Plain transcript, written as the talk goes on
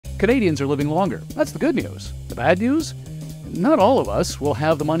Canadians are living longer. That's the good news. The bad news? Not all of us will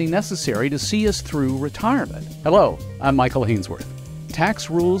have the money necessary to see us through retirement. Hello, I'm Michael Hainsworth.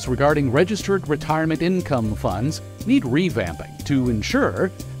 Tax rules regarding registered retirement income funds need revamping to ensure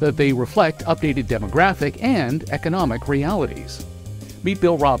that they reflect updated demographic and economic realities. Meet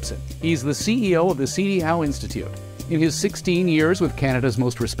Bill Robson. He's the CEO of the Howe Institute. In his 16 years with Canada's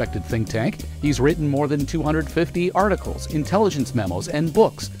most respected think tank, he's written more than 250 articles, intelligence memos, and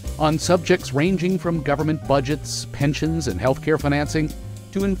books on subjects ranging from government budgets, pensions, and healthcare financing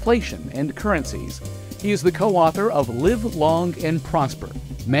to inflation and currencies. He is the co-author of Live Long and Prosper.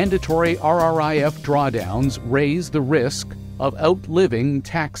 Mandatory RRIF drawdowns raise the risk of outliving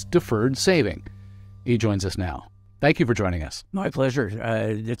tax-deferred saving. He joins us now. Thank you for joining us. My pleasure.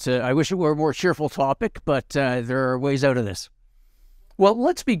 I wish it were a more cheerful topic, but there are ways out of this. Well,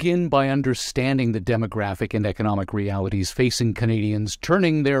 let's begin by understanding the demographic and economic realities facing Canadians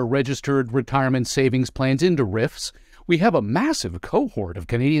turning their registered retirement savings plans into RRIFs. We have a massive cohort of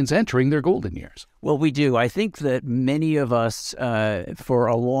Canadians entering their golden years. Well, we do. I think that many of us, for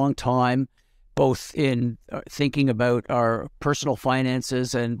a long time, both in thinking about our personal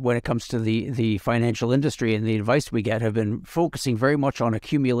finances and when it comes to the financial industry and the advice we get, have been focusing very much on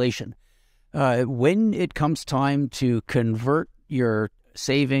accumulation. When it comes time to convert your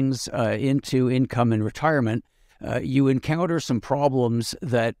savings into income in retirement, you encounter some problems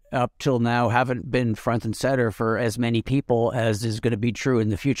that up till now haven't been front and center for as many people as is going to be true in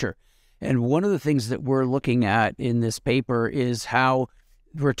the future. And one of the things that we're looking at in this paper is how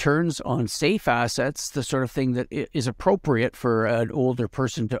returns on safe assets, the sort of thing that is appropriate for an older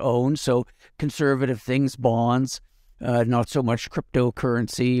person to own. So conservative things, bonds, not so much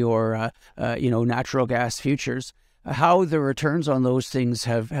cryptocurrency or, natural gas futures, how the returns on those things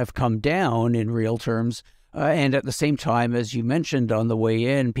have come down in real terms. And at the same time, as you mentioned on the way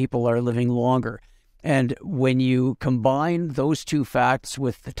in, people are living longer. And when you combine those two facts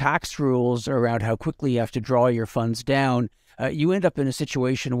with the tax rules around how quickly you have to draw your funds down, you end up in a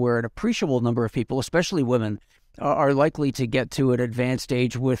situation where an appreciable number of people, especially women, are likely to get to an advanced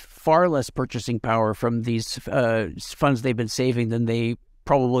age with far less purchasing power from these funds they've been saving than they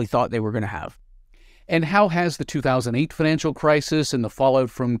probably thought they were going to have. And how has the 2008 financial crisis and the fallout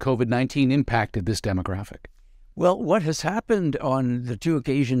from COVID-19 impacted this demographic? Well, what has happened on the two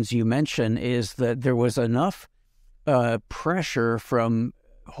occasions you mentioned is that there was enough pressure from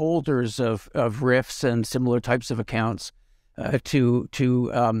holders of RRIFs and similar types of accounts to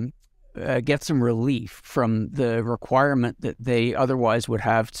get some relief from the requirement that they otherwise would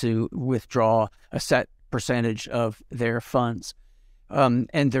have to withdraw a set percentage of their funds.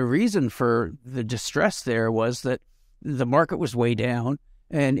 And the reason for the distress there was that the market was way down.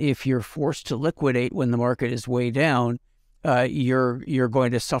 And if you're forced to liquidate when the market is way down, you're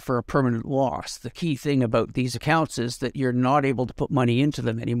going to suffer a permanent loss. The key thing about these accounts is that you're not able to put money into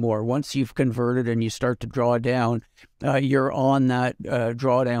them anymore. Once you've converted and you start to draw down, you're on that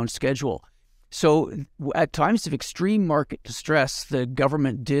drawdown schedule. So at times of extreme market distress, the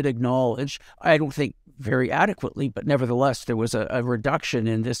government did acknowledge, I don't think very adequately, but nevertheless, there was a reduction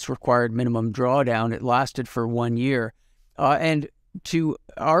in this required minimum drawdown. It lasted for 1 year. And to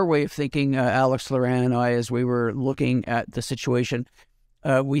our way of thinking, Alex, Loran, and I, as we were looking at the situation,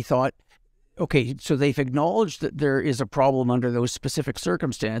 we thought, okay, so they've acknowledged that there is a problem under those specific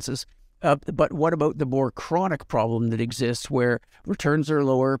circumstances, but what about the more chronic problem that exists where returns are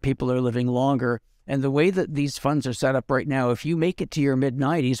lower, people are living longer, and the way that these funds are set up right now, if you make it to your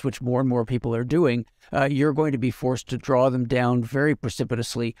mid-90s, which more and more people are doing, you're going to be forced to draw them down very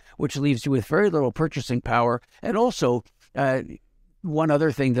precipitously, which leaves you with very little purchasing power. And also, one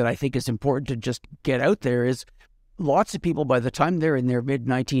other thing that I think is important to just get out there is lots of people, by the time they're in their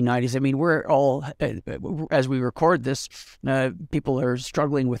mid-1990s, I mean, we're all, as we record this, people are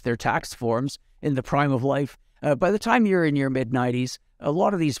struggling with their tax forms in the prime of life. By the time you're in your mid-90s, a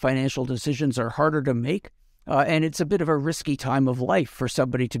lot of these financial decisions are harder to make, and it's a bit of a risky time of life for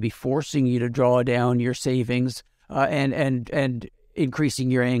somebody to be forcing you to draw down your savings and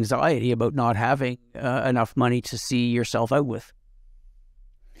increasing your anxiety about not having enough money to see yourself out with.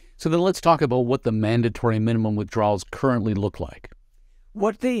 So then let's talk about what the mandatory minimum withdrawals currently look like.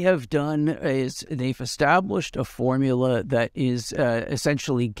 What they have done is they've established a formula that is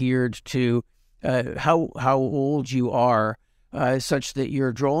essentially geared to how old you are, such that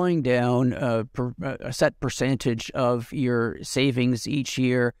you're drawing down a set percentage of your savings each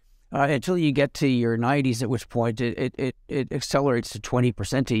year until you get to your 90s, at which point it accelerates to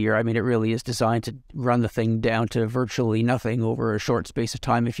 20% a year. I mean, it really is designed to run the thing down to virtually nothing over a short space of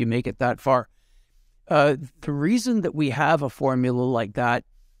time if you make it that far. The reason that we have a formula like that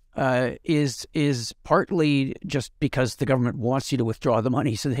is partly just because the government wants you to withdraw the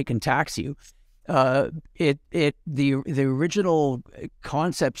money so they can tax you. The original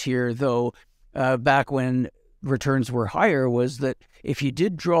concept here, though, back when returns were higher, was that if you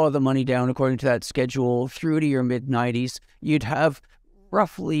did draw the money down according to that schedule through to your mid-90s, you'd have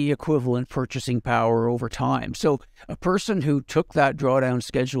roughly equivalent purchasing power over time. So a person who took that drawdown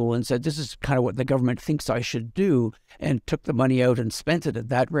schedule and said, this is kind of what the government thinks I should do, and took the money out and spent it at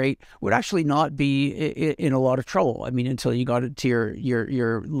that rate, would actually not be in a lot of trouble. I mean, until you got it to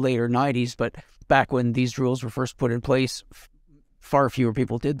your later 90s. But back when these rules were first put in place, far fewer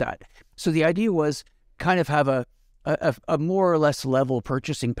people did that. So the idea was kind of have a more or less level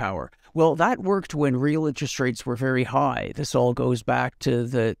purchasing power. Well, that worked when real interest rates were very high. This all goes back to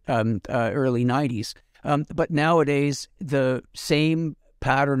the early 90s. But nowadays, the same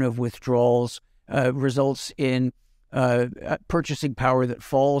pattern of withdrawals results in purchasing power that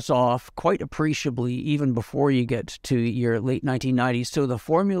falls off quite appreciably even before you get to your late 1990s. So the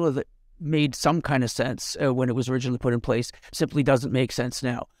formula that made some kind of sense when it was originally put in place simply doesn't make sense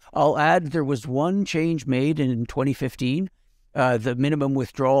now. I'll add there was one change made in 2015. The minimum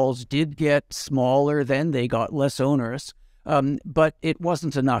withdrawals did get smaller then. They got less onerous, but it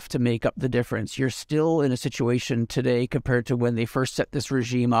wasn't enough to make up the difference. You're still in a situation today compared to when they first set this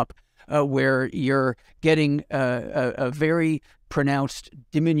regime up where you're getting a very pronounced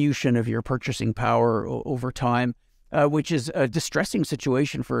diminution of your purchasing power over time, which is a distressing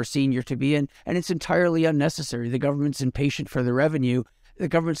situation for a senior to be in, and it's entirely unnecessary. The government's impatient for the revenue. The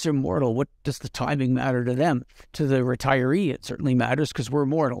government's immortal. What does the timing matter to them? To the retiree, it certainly matters because we're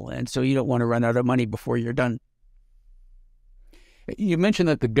mortal, and so you don't want to run out of money before you're done. You mentioned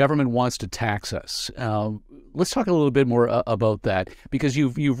that the government wants to tax us. Let's talk a little bit more about that, because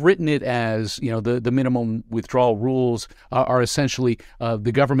you've written it as, the minimum withdrawal rules are essentially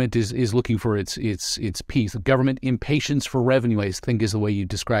the government is looking for its piece. The government impatience for revenue, I think, is the way you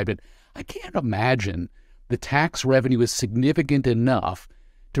describe it. I can't imagine the tax revenue is significant enough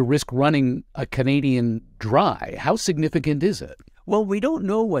to risk running a Canadian dry. How significant is it? Well, we don't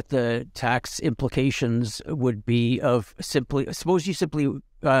know what the tax implications would be of suppose you simply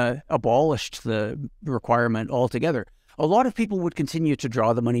abolished the requirement altogether. A lot of people would continue to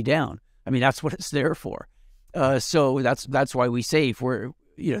draw the money down. I mean, that's what it's there for. So that's why we say if we're,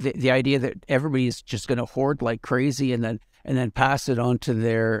 the idea that everybody is just going to hoard like crazy and then pass it on to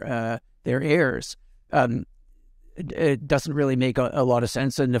their heirs. It doesn't really make a lot of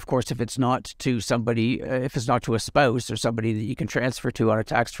sense. And of course, if it's not to somebody, if it's not to a spouse or somebody that you can transfer to on a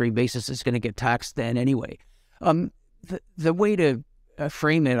tax-free basis, it's going to get taxed then anyway. The way to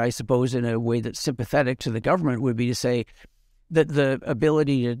frame it, I suppose, in a way that's sympathetic to the government would be to say that the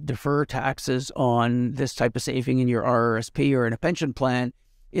ability to defer taxes on this type of saving in your RRSP or in a pension plan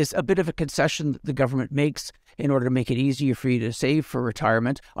is a bit of a concession that the government makes in order to make it easier for you to save for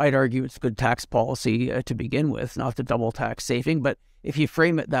retirement. I'd argue it's good tax policy to begin with, not the double tax saving. But if you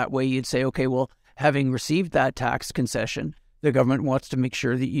frame it that way, you'd say, okay, well, having received that tax concession, the government wants to make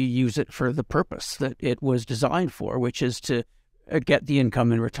sure that you use it for the purpose that it was designed for, which is to get the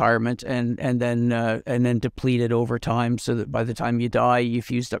income in retirement and then deplete it over time so that by the time you die,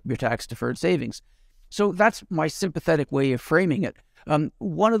 you've used up your tax deferred savings. So that's my sympathetic way of framing it.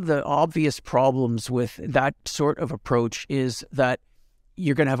 One of the obvious problems with that sort of approach is that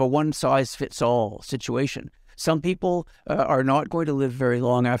you're going to have a one-size-fits-all situation. Some people are not going to live very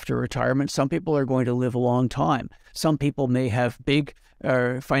long after retirement. Some people are going to live a long time. Some people may have big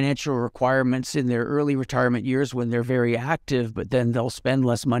financial requirements in their early retirement years when they're very active, but then they'll spend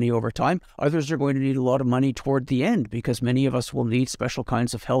less money over time. Others are going to need a lot of money toward the end because many of us will need special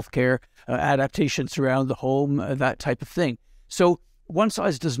kinds of healthcare, adaptations around the home, that type of thing. So one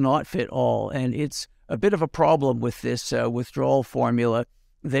size does not fit all, and it's a bit of a problem with this withdrawal formula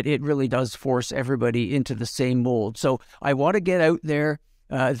that it really does force everybody into the same mold. So I want to get out there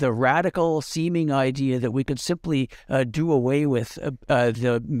the radical seeming idea that we could simply do away with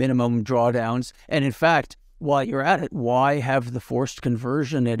the minimum drawdowns. And in fact, while you're at it, why have the forced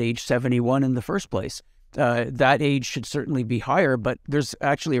conversion at age 71 in the first place? That age should certainly be higher, but there's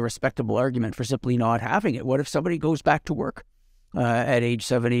actually a respectable argument for simply not having it. What if somebody goes back to work at age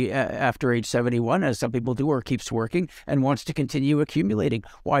 70, after age 71, as some people do, or keeps working and wants to continue accumulating?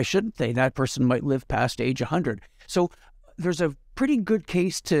 Why shouldn't they? That person might live past age 100. So there's a pretty good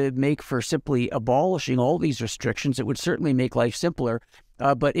case to make for simply abolishing all these restrictions. It would certainly make life simpler.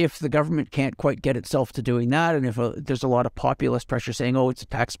 But if the government can't quite get itself to doing that, and if there's a lot of populist pressure saying, oh, it's a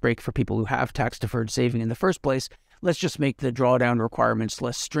tax break for people who have tax-deferred saving in the first place, let's just make the drawdown requirements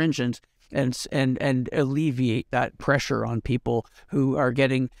less stringent. and alleviate that pressure on people who are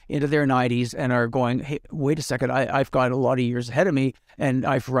getting into their 90s and are going, hey, wait a second, I've got a lot of years ahead of me and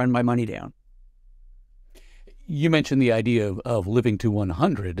I've run my money down. You mentioned the idea of living to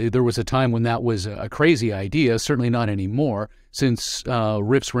 100. There was a time when that was a crazy idea, certainly not anymore. Since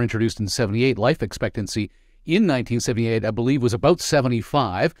RRIFs were introduced in 78, life expectancy in 1978, I believe, was about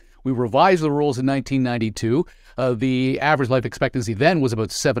 75. We revised the rules in 1992. The average life expectancy then was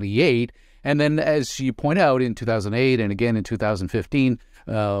about 78. And then, as you point out, in 2008 and again in 2015,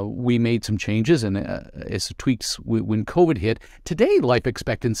 we made some changes and as tweaks when COVID hit. Today, life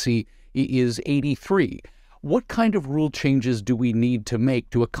expectancy is 83. What kind of rule changes do we need to make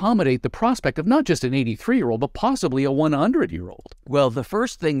to accommodate the prospect of not just an 83-year-old, but possibly a 100-year-old? Well, the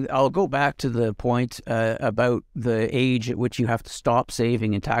first thing, I'll go back to the point about the age at which you have to stop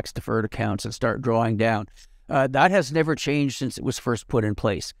saving in tax-deferred accounts and start drawing down. That has never changed since it was first put in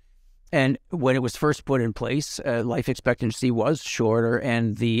place. And when it was first put in place, life expectancy was shorter,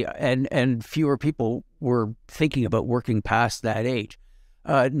 and fewer people were thinking about working past that age.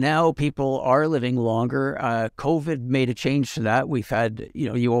 Now people are living longer. COVID made a change to that. We've had,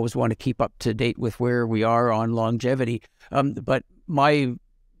 you always want to keep up to date with where we are on longevity. But my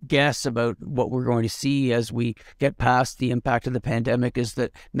guess about what we're going to see as we get past the impact of the pandemic is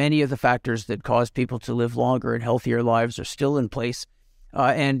that many of the factors that cause people to live longer and healthier lives are still in place.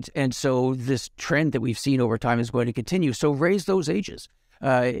 And so this trend that we've seen over time is going to continue. So raise those ages.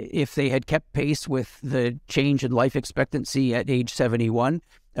 If they had kept pace with the change in life expectancy at age 71,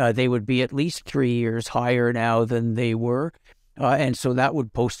 they would be at least 3 years higher now than they were. And so that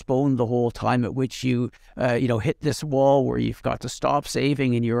would postpone the whole time at which you hit this wall where you've got to stop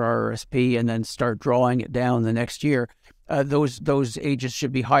saving in your RRSP and then start drawing it down the next year. Those ages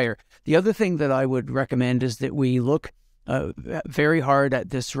should be higher. The other thing that I would recommend is that we look very hard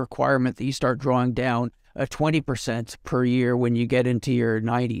at this requirement that you start drawing down 20% per year when you get into your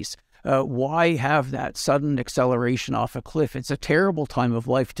 90s. Why have that sudden acceleration off a cliff? It's a terrible time of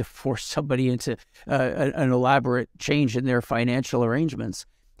life to force somebody into an elaborate change in their financial arrangements.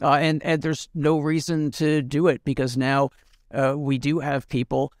 And there's no reason to do it because now we do have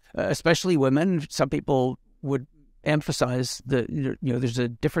people, especially women. Some people would emphasize there's a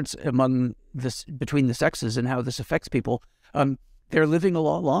difference between the sexes and how this affects people. They're living a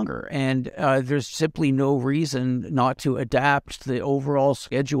lot longer, and there's simply no reason not to adapt the overall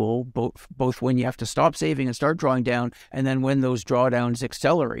schedule, both when you have to stop saving and start drawing down, and then when those drawdowns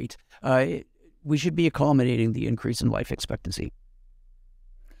accelerate. We should be accommodating the increase in life expectancy.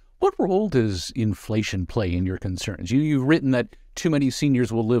 What role does inflation play in your concerns? You've written that too many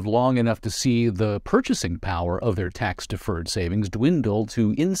seniors will live long enough to see the purchasing power of their tax-deferred savings dwindle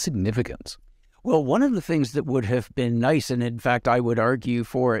to insignificance. Well, one of the things that would have been nice, and in fact I would argue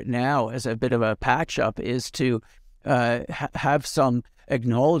for it now as a bit of a patch-up, is to have some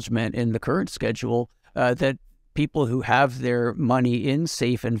acknowledgement in the current schedule that people who have their money in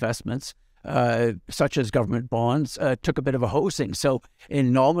safe investments, such as government bonds, took a bit of a hosing. So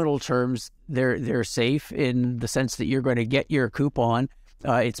in nominal terms, they're safe in the sense that you're going to get your coupon.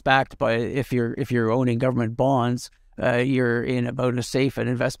 It's backed by, if you're owning government bonds, you're in about as safe an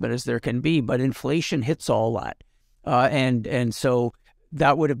investment as there can be, but inflation hits all that. And so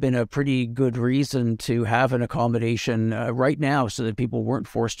that would have been a pretty good reason to have an accommodation right now so that people weren't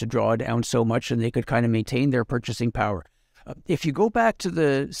forced to draw down so much and they could kind of maintain their purchasing power. If you go back to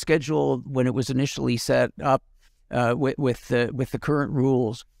the schedule when it was initially set up with the current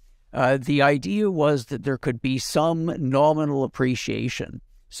rules, the idea was that there could be some nominal appreciation.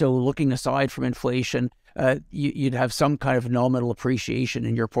 So looking aside from inflation, you'd have some kind of nominal appreciation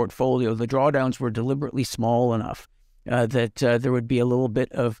in your portfolio. The drawdowns were deliberately small enough that there would be a little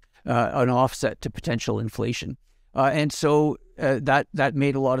bit of an offset to potential inflation. And so that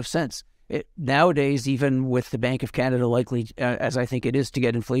made a lot of sense. Nowadays, even with the Bank of Canada likely, as I think it is, to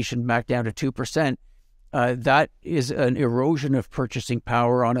get inflation back down to 2%, that is an erosion of purchasing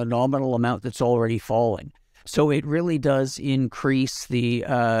power on a nominal amount that's already falling. So it really does increase the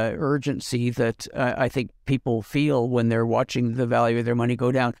urgency that I think people feel when they're watching the value of their money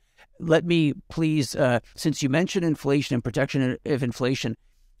go down. Let me please, since you mentioned inflation and protection of inflation,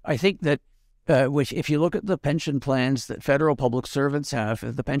 I think that which if you look at the pension plans that federal public servants have,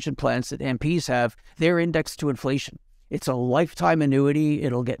 the pension plans that MPs have, they're indexed to inflation. It's a lifetime annuity.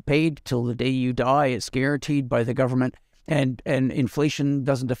 It'll get paid till the day you die. It's guaranteed by the government. And inflation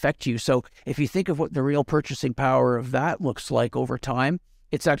doesn't affect you. So if you think of what the real purchasing power of that looks like over time,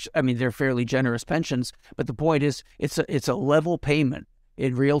 it's actually, I mean, they're fairly generous pensions, but the point is it's a level payment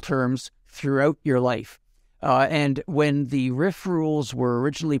in real terms throughout your life. And when the RRIF rules were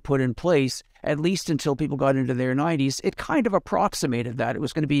originally put in place, at least until people got into their 90s, it kind of approximated that. It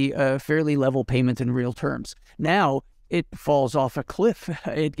was going to be a fairly level payment in real terms. Now, it falls off a cliff.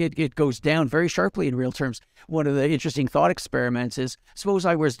 It goes down very sharply in real terms. One of the interesting thought experiments is, suppose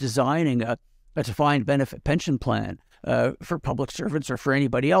I was designing a defined benefit pension plan for public servants or for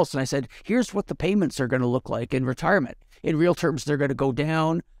anybody else, and I said, here's what the payments are going to look like in retirement. In real terms, they're going to go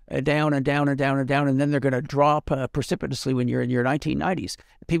down, down and down and down and down, and then they're going to drop precipitously when you're in your 1990s.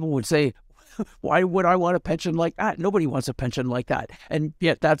 People would say, why would I want a pension like that? Nobody wants a pension like that. And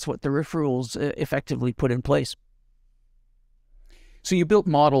yet that's what the RRIF rules effectively put in place. So you built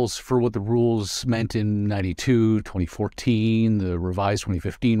models for what the rules meant in 92, 2014, the revised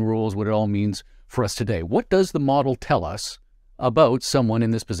 2015 rules, what it all means for us today. What does the model tell us about someone in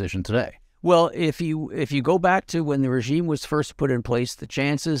this position today? Well, if you go back to when the regime was first put in place, the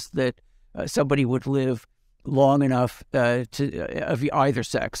chances that somebody would live long enough of either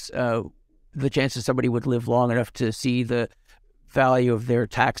sex, the chances somebody would live long enough to see the value of their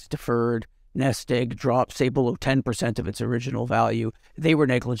tax-deferred nest egg drop, say, below 10% of its original value, they were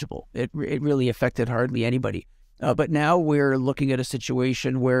negligible. It really affected hardly anybody. But now we're looking at a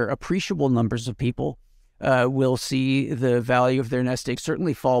situation where appreciable numbers of people will see the value of their nest egg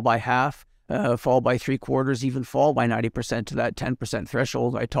certainly fall by half, fall by 3/4, even fall by 90% to that 10%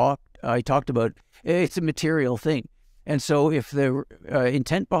 threshold I talked about. It's a material thing. And so if the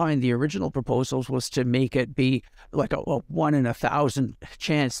intent behind the original proposals was to make it be like a 1 in 1,000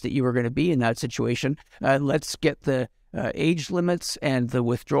 chance that you were going to be in that situation, let's get the age limits and the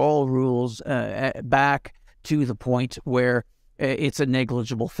withdrawal rules back to the point where it's a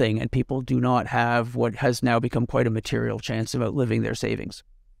negligible thing and people do not have what has now become quite a material chance of outliving their savings.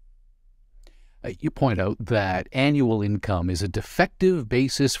 You point out that annual income is a defective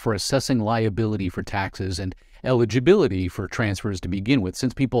basis for assessing liability for taxes and eligibility for transfers to begin with,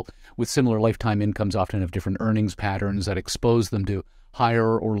 since people with similar lifetime incomes often have different earnings patterns that expose them to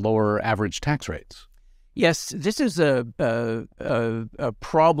higher or lower average tax rates. Yes, this is a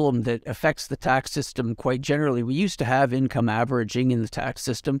problem that affects the tax system quite generally. We used to have income averaging in the tax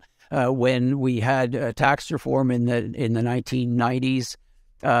system when we had tax reform in the 1990s.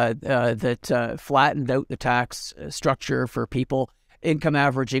 That flattened out the tax structure for people. Income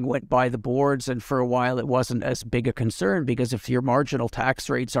averaging went by the boards, and for a while it wasn't as big a concern because if your marginal tax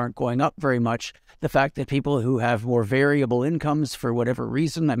rates aren't going up very much, the fact that people who have more variable incomes for whatever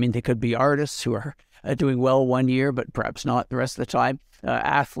reason, I mean, they could be artists who are doing well one year, but perhaps not the rest of the time.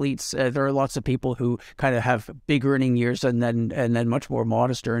 Athletes, there are lots of people who kind of have big earning years and then much more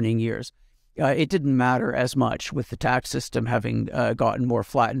modest earning years. It didn't matter as much with the tax system having gotten more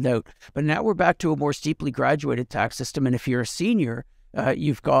flattened out. But now we're back to a more steeply graduated tax system. And if you're a senior,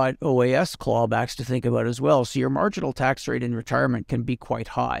 you've got OAS clawbacks to think about as well. So your marginal tax rate in retirement can be quite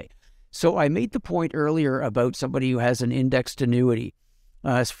high. So I made the point earlier about somebody who has an indexed annuity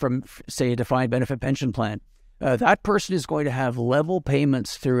from, say, a defined benefit pension plan. That person is going to have level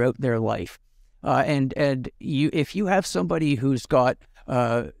payments throughout their life. If you have somebody who's got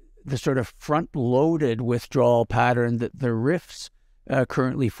the sort of front-loaded withdrawal pattern that the RRIFs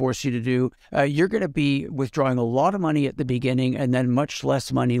currently force you to do, you're going to be withdrawing a lot of money at the beginning and then much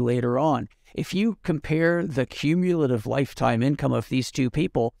less money later on. If you compare the cumulative lifetime income of these two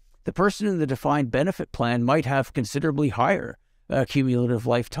people, the person in the defined benefit plan might have considerably higher cumulative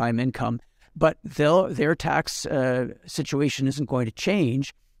lifetime income, but their tax situation isn't going to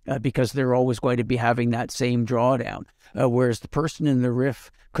change because they're always going to be having that same drawdown. Whereas the person in the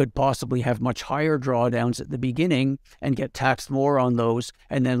RRIF could possibly have much higher drawdowns at the beginning and get taxed more on those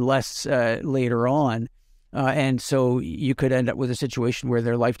and then less later on. And so you could end up with a situation where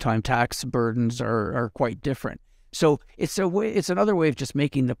their lifetime tax burdens are quite different. So it's another way of just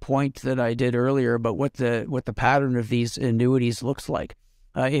making the point that I did earlier about what the pattern of these annuities looks like.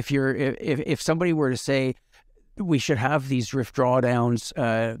 If somebody were to say, we should have these RRIF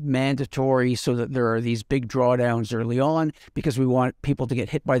drawdowns mandatory so that there are these big drawdowns early on because we want people to get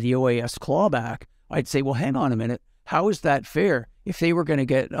hit by the OAS clawback, I'd say, well, hang on a minute. How is that fair? If they were going to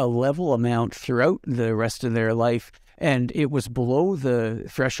get a level amount throughout the rest of their life and it was below the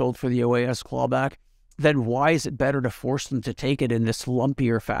threshold for the OAS clawback, then why is it better to force them to take it in this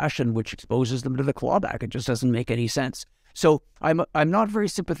lumpier fashion, which exposes them to the clawback? It just doesn't make any sense. So I'm not very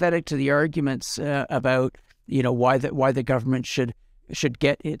sympathetic to the arguments about why the government should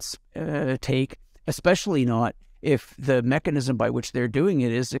get its take, especially not if the mechanism by which they're doing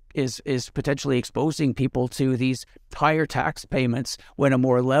it is potentially exposing people to these higher tax payments when a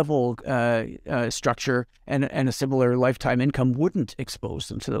more level structure and a similar lifetime income wouldn't expose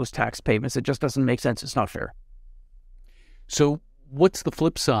them to those tax payments. It just doesn't make sense. It's not fair. So what's the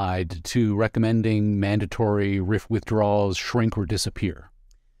flip side to recommending mandatory RRIF withdrawals shrink or disappear?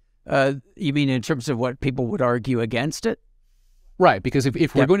 You mean in terms of what people would argue against it? Right, because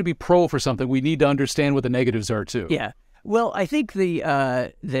if we're going to be pro for something, we need to understand what the negatives are too. Yeah. Well, I think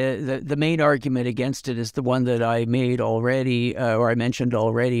the main argument against it is the one that I made already, or I mentioned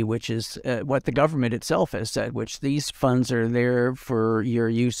already, which is what the government itself has said, which these funds are there for your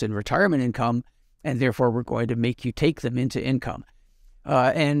use in retirement income, and therefore we're going to make you take them into income.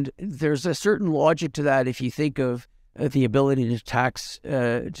 And there's a certain logic to that if you think of the ability to tax,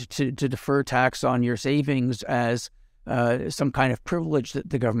 to defer tax on your savings as some kind of privilege that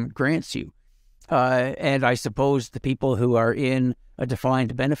the government grants you. And I suppose the people who are in a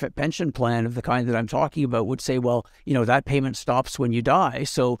defined benefit pension plan of the kind that I'm talking about would say, well, that payment stops when you die.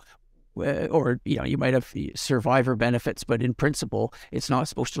 So, or, you might have survivor benefits, but in principle, it's not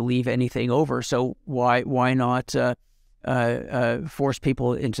supposed to leave anything over. So why not force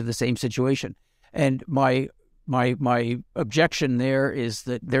people into the same situation? And my objection there is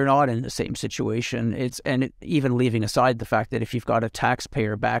that they're not in the same situation. Even leaving aside the fact that if you've got a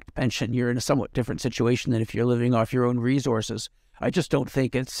taxpayer-backed pension, you're in a somewhat different situation than if you're living off your own resources. I just don't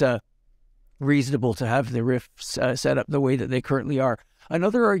think it's reasonable to have the RRIFs set up the way that they currently are.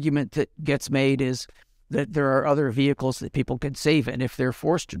 Another argument that gets made is that there are other vehicles that people can save in. If they're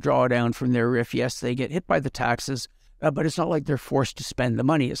forced to draw down from their RRIF, yes, they get hit by the taxes, but it's not like they're forced to spend the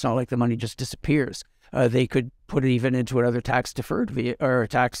money. It's not like the money just disappears. They could put it even into another tax-deferred or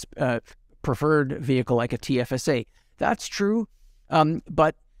tax-preferred vehicle like a TFSA. That's true,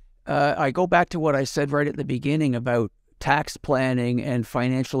 but I go back to what I said right at the beginning about tax planning and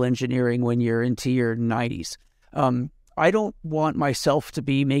financial engineering when you're into your 90s. I don't want myself to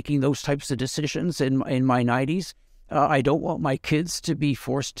be making those types of decisions in my 90s. I don't want my kids to be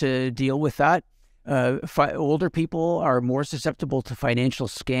forced to deal with that. Older people are more susceptible to financial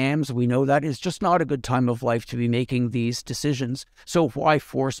scams. We know that. It's just not a good time of life to be making these decisions. So why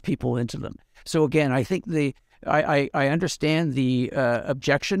force people into them? So again, I think I understand the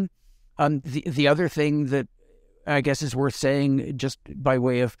objection. The other thing that I guess is worth saying, just by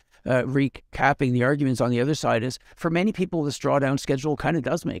way of recapping the arguments on the other side, is for many people this drawdown schedule kind of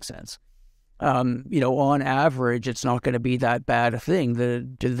does make sense. On average, it's not going to be that bad a thing. The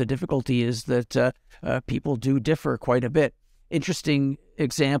difficulty is that people do differ quite a bit. Interesting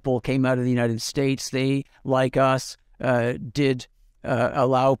example came out of the United States. They, like us, did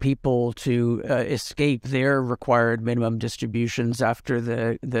allow people to escape their required minimum distributions after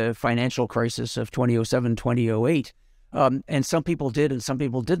the financial crisis of 2007, 2008. And some people did and some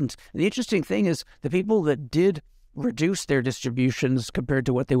people didn't. And the interesting thing is the people that did reduce their distributions compared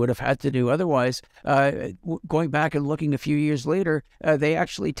to what they would have had to do otherwise, going back and looking a few years later, they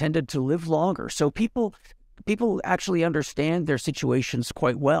actually tended to live longer. So people actually understand their situations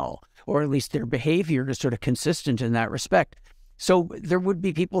quite well, or at least their behavior is sort of consistent in that respect. So there would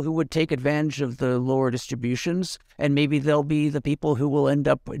be people who would take advantage of the lower distributions, and maybe they'll be the people who will end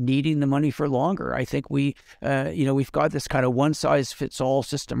up needing the money for longer. I think we've got this kind of one-size-fits-all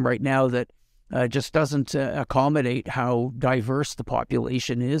system right now that just doesn't accommodate how diverse the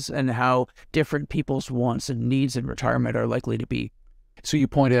population is and how different people's wants and needs in retirement are likely to be. So you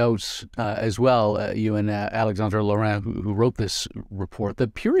point out as well, you and Alexandre Laurent, who wrote this report,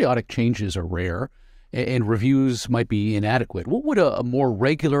 that periodic changes are rare and reviews might be inadequate. What would a more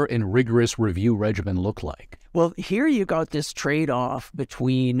regular and rigorous review regimen look like? Well, here you got this trade-off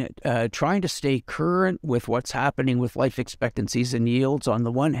between trying to stay current with what's happening with life expectancies and yields on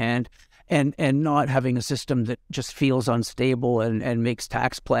the one hand, and not having a system that just feels unstable and makes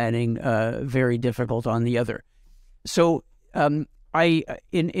tax planning very difficult on the other. So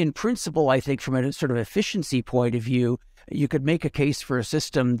in principle, I think from a sort of efficiency point of view, you could make a case for a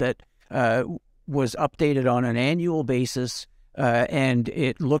system that was updated on an annual basis, and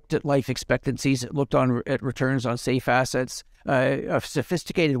it looked at life expectancies, it looked at returns on safe assets. A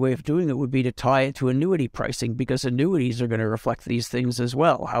sophisticated way of doing it would be to tie it to annuity pricing, because annuities are going to reflect these things as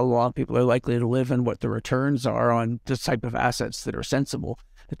well, how long people are likely to live and what the returns are on the type of assets that are sensible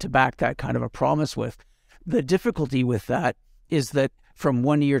to back that kind of a promise with. The difficulty with that is that from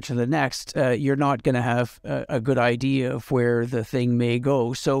one year to the next, you're not going to have a good idea of where the thing may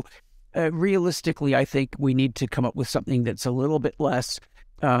go. So realistically, I think we need to come up with something that's a little bit less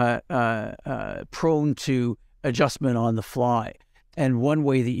prone to adjustment on the fly. And one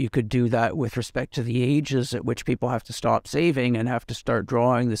way that you could do that with respect to the ages at which people have to stop saving and have to start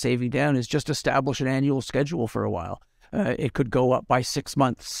drawing the saving down is just establish an annual schedule for a while. It could go up by 6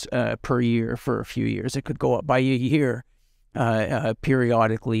 months per year for a few years. It could go up by a year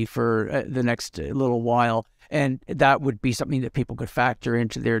periodically for the next little while. And that would be something that people could factor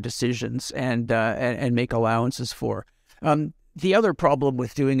into their decisions and make allowances for. The other problem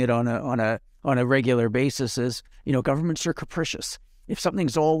with doing it on a regular basis is, governments are capricious. If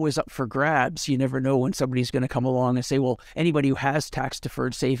something's always up for grabs, you never know when somebody's going to come along and say, well, anybody who has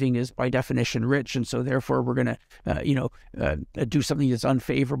tax-deferred saving is by definition rich, and so therefore we're going to, do something that's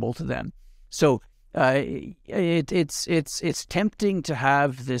unfavorable to them. So it's tempting to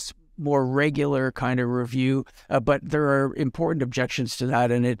have this more regular kind of review, but there are important objections to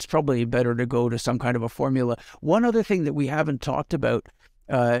that, and it's probably better to go to some kind of a formula. One other thing that we haven't talked about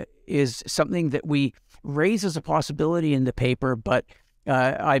is something that we raise as a possibility in the paper, but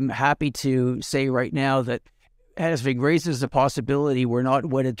I'm happy to say right now that as it raises a possibility, we're not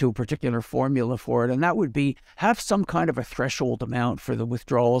wedded to a particular formula for it, and that would be have some kind of a threshold amount for the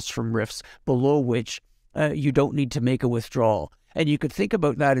withdrawals from RRIFs below which you don't need to make a withdrawal. And you could think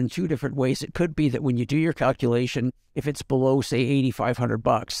about that in two different ways. It could be that when you do your calculation, if it's below, say,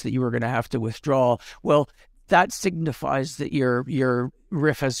 $8,500 that you were going to have to withdraw, well, that signifies that your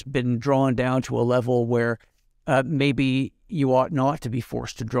RRIF has been drawn down to a level where maybe you ought not to be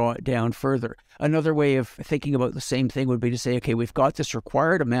forced to draw it down further. Another way of thinking about the same thing would be to say, okay, we've got this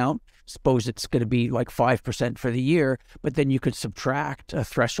required amount. Suppose it's going to be like 5% for the year, but then you could subtract a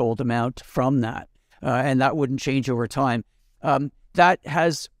threshold amount from that, and that wouldn't change over time. That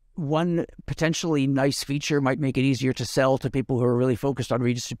has one potentially nice feature, might make it easier to sell to people who are really focused on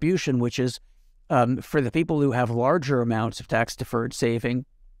redistribution, which is for the people who have larger amounts of tax-deferred saving,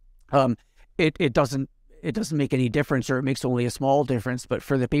 it doesn't make any difference, or it makes only a small difference. But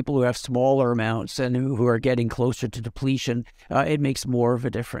for the people who have smaller amounts and who are getting closer to depletion, it makes more of a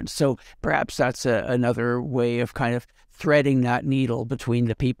difference. So perhaps that's another way of kind of threading that needle between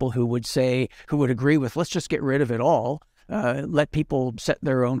the people who would agree with, let's just get rid of it all. Let people set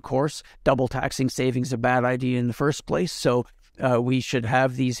their own course. Double taxing savings is a bad idea in the first place. So we should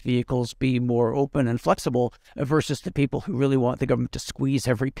have these vehicles be more open and flexible versus the people who really want the government to squeeze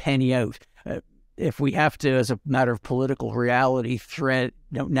every penny out. If we have to, as a matter of political reality,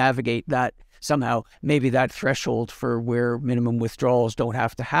 navigate that somehow, maybe that threshold for where minimum withdrawals don't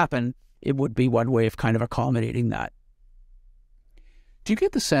have to happen, it would be one way of kind of accommodating that. Do you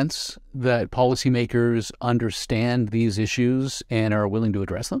get the sense that policymakers understand these issues and are willing to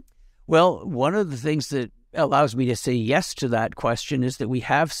address them? Well, one of the things that allows me to say yes to that question is that we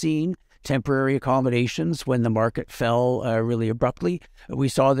have seen temporary accommodations when the market fell really abruptly. We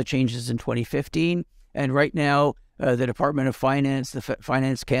saw the changes in 2015, and right now the Department of Finance,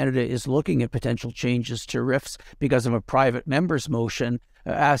 Finance Canada, is looking at potential changes to RRIFs because of a private member's motion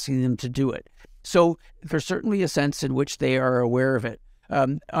asking them to do it. So there's certainly a sense in which they are aware of it.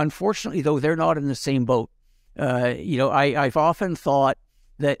 Unfortunately, though, they're not in the same boat. I've often thought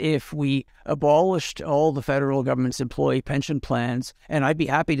that if we abolished all the federal government's employee pension plans, and I'd be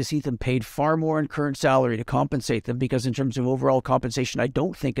happy to see them paid far more in current salary to compensate them, because in terms of overall compensation, I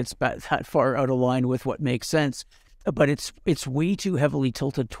don't think it's that far out of line with what makes sense. But it's way too heavily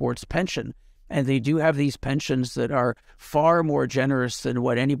tilted towards pension. And they do have these pensions that are far more generous than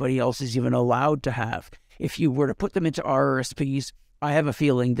what anybody else is even allowed to have. If you were to put them into RRSPs, I have a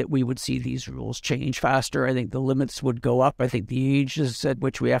feeling that we would see these rules change faster. I think the limits would go up. I think the ages at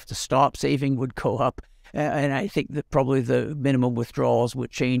which we have to stop saving would go up. And I think that probably the minimum withdrawals would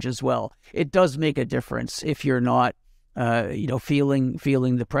change as well. It does make a difference if you're not, feeling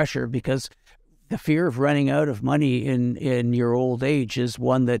the pressure, because the fear of running out of money in your old age is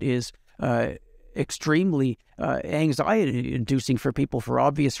one that is extremely anxiety-inducing for people for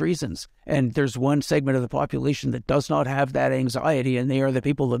obvious reasons. And there's one segment of the population that does not have that anxiety, and they are the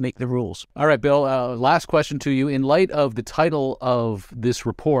people that make the rules. All right, Bill, last question to you. In light of the title of this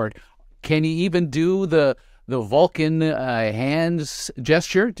report, can you even do the Vulcan hands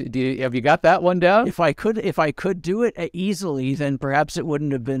gesture? Have you got that one down? If I could do it easily, then perhaps it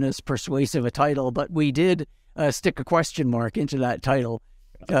wouldn't have been as persuasive a title, but we did stick a question mark into that title.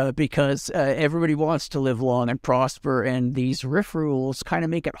 Because everybody wants to live long and prosper, and these RRIF rules kind of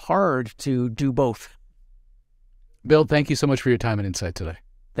make it hard to do both. Bill, thank you so much for your time and insight today.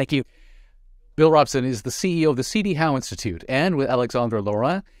 Thank you. Bill Robson is the CEO of the C.D. Howe Institute, and with Alexandre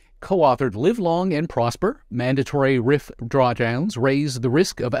Laurent, co-authored Live Long and Prosper, Mandatory RRIF Drawdowns Raise the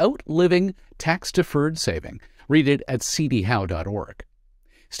Risk of Outliving Tax-Deferred Saving. Read it at cdhowe.org.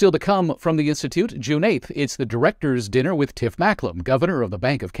 Still to come from the Institute, June 8th, it's the Director's Dinner with Tiff Macklem, Governor of the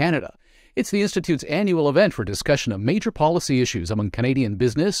Bank of Canada. It's the Institute's annual event for discussion of major policy issues among Canadian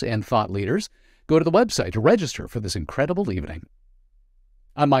business and thought leaders. Go to the website to register for this incredible evening.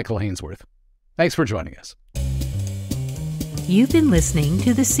 I'm Michael Hainsworth. Thanks for joining us. You've been listening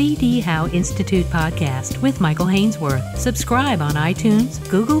to the C.D. Howe Institute Podcast with Michael Hainsworth. Subscribe on iTunes,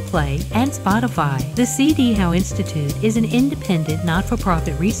 Google Play, and Spotify. The C.D. Howe Institute is an independent,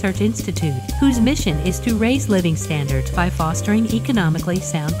 not-for-profit research institute whose mission is to raise living standards by fostering economically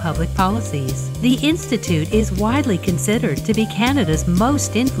sound public policies. The Institute is widely considered to be Canada's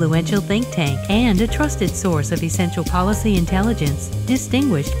most influential think tank and a trusted source of essential policy intelligence,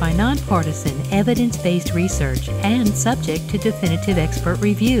 distinguished by nonpartisan, evidence-based research and subject to definitive expert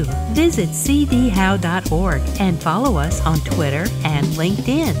review. Visit cdhow.org and follow us on Twitter and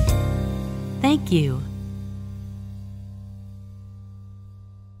LinkedIn. Thank you.